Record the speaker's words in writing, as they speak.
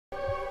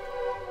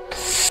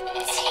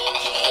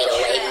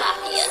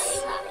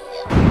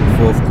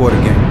Fourth quarter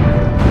game.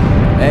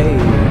 Hey,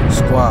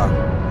 squad.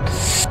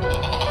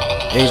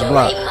 H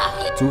block.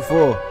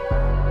 2-4.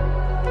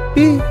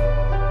 B.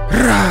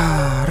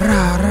 Rah,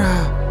 rah,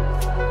 rah.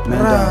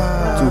 Man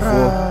down.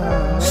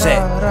 2-4.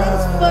 Set.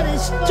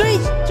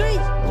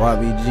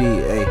 YBG.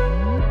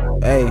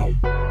 Hey.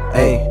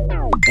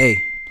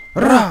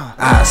 Rah.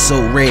 Eyes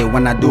so red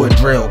when I do a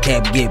drill.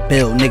 Cap get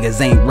billed,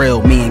 niggas ain't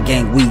real. Me and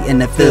gang, we in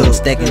the field.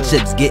 Stacking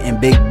chips, getting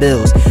big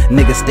bills.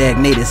 Niggas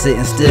stagnated,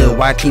 sitting still.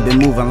 Why keep it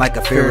moving like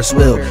a Ferris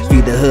wheel?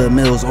 Feed the hood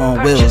mills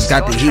on wheels.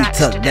 Got the heat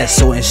tucked, that's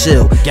so and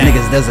chill.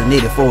 Niggas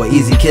designated for an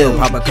easy kill.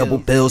 Pop a couple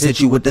pills,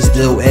 hit you with the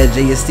steel. Edge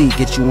of your seat,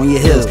 get you on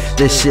your heels.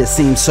 This shit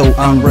seems so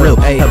unreal.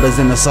 Peppers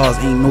in the sauce,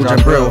 ain't no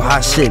jabril.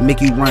 Hot shit,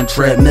 make you run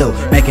treadmill.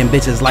 Making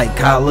bitches like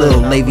Khalil,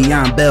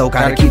 Le'Veon Bell.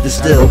 Gotta keep the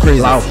still.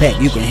 Loud pack,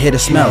 you can hear the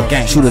smell.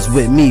 Shooters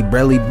with me,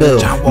 barely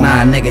bill.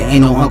 Nah, nigga,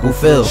 ain't no Uncle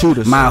Phil.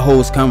 My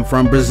hoes come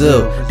from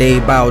Brazil. They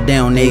bow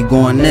down, they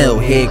going nil.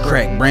 Head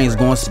crack, brains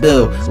gon'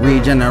 spill.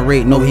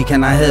 Regenerate, no he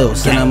cannot heal.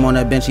 Send him on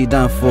the bench, he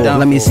done for.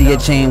 Let me see your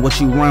chain, what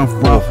you run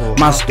for.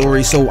 My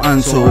story so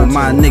untold.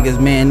 My niggas,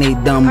 man, they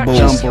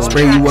dumbos.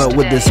 Spray you up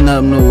with the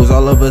snub nose.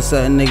 All of a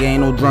sudden, nigga,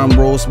 ain't no drum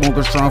roll.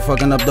 Smoking strong,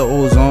 fucking up the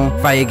ozone.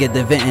 Fire get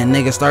the venting,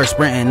 niggas start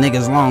sprinting.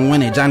 Niggas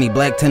long-winded, Johnny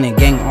Black tenant,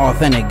 gang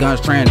authentic.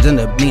 Guns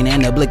transgender, bean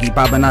and the blicky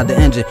popping out the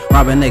engine.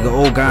 Robbing nigga,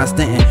 old guy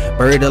stinting.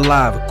 Buried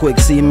alive, quick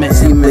cement.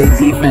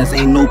 Play defense,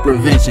 ain't no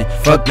prevention.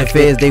 Fuck the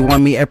feds, they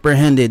want me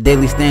apprehended.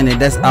 Daily standard,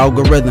 that's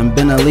algorithm.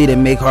 Been a leader,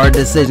 make hard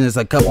decisions.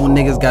 A couple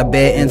niggas got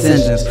bad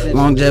intentions.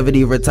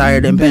 Longevity,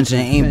 retired and pension.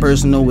 Ain't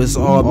personal, it's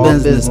all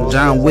business.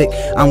 John Wick,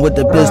 I'm with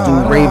the pistol.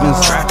 Ravens,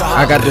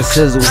 I got the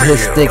sizzle, hit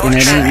stick, and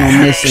it ain't no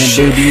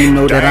missing. Baby, you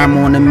know that I'm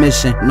on a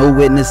mission. No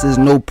witnesses,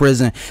 no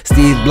prison.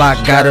 Steve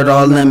Block got it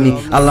all in me.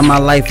 All of my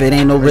life, it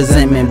ain't no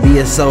resentment. Be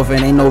yourself,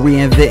 it ain't no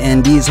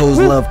reinventing. These hoes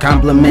love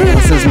complimenting.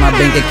 Since my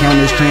bank account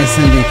is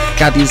transcending,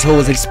 got these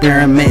hoes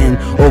experimenting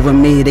over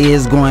me, they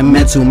is going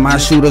mental. My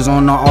shooters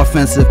on the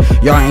offensive,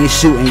 y'all ain't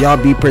shooting,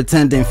 y'all be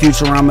pretending.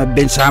 Future I'm a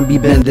bitch, I be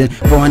bending.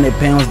 400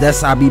 pounds,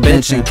 that's I be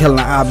benching. Killing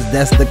ops,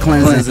 that's the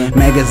cleansing.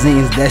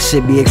 Magazines, that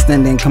shit be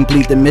extending.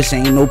 Complete the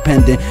mission, ain't no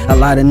pending. A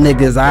lot of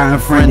niggas I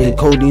unfriended.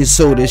 Codeine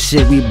soda,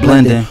 shit we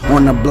blending.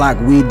 On the block,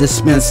 we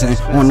dispensing.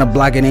 On the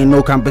block, it ain't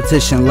no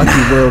competition.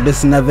 Lucky world,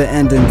 this never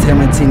ending.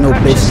 Tarantino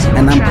bitch,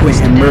 and I'm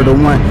quitting. Murder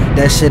one,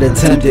 that shit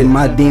attempted.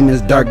 My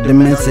demons dark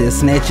demented.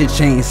 Snatch your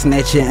chain,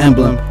 snatch your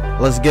emblem.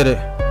 Let's get it.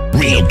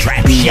 Real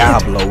trap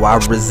Diablo, I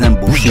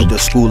resemble. Shoot the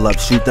school up,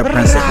 shoot the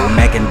principal.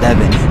 Mac and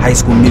Devin, High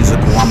School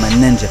Musical. I'm a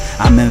ninja,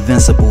 I'm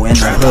invincible. In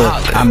the hood,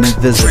 I'm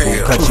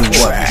invisible. Cut you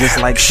up just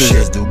like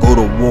scissors do. Go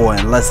to war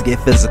and let's get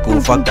physical.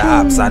 Fuck the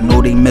ops, I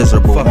know they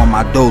miserable. On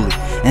my dolly,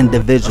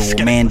 individual.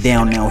 Man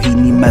down now, he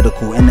need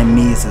medical.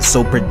 Enemies is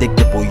so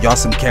predictable. Y'all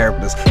some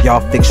characters,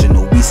 y'all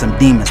fictional. We some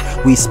demons,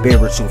 we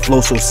spiritual.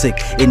 Flow so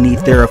sick, it need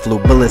Theraflu.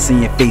 Bullets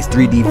in your face,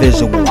 3D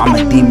visual. I'm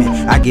a demon,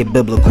 I get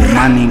biblical.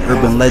 My name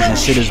urban legend,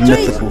 shit is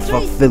mythical.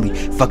 Fuck Philly,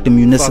 fuck the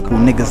municipal.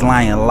 Niggas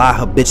lying, lie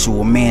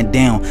habitual. Man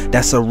down,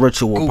 that's a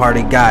ritual.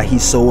 Party guy,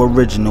 he's so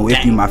original.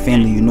 If you my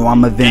family, you know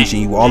I'm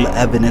avenging you. All the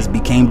evidence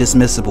became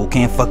dismissible.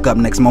 Can't fuck up,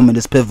 next moment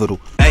is pivotal.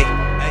 Hey.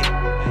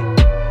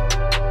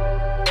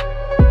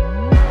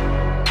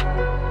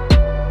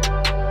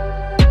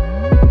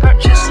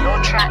 Purchase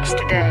your tracks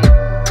today.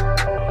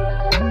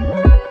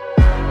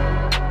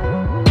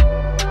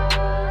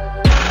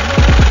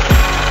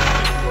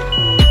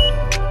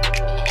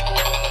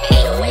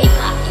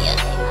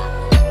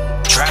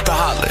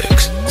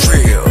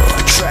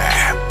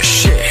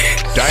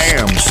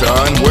 Damn,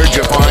 son, where'd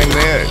you find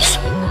this?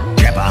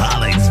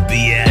 Trapaholics,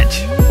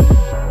 bitch.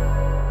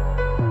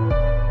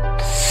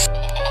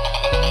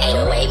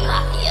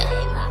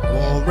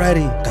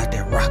 Already.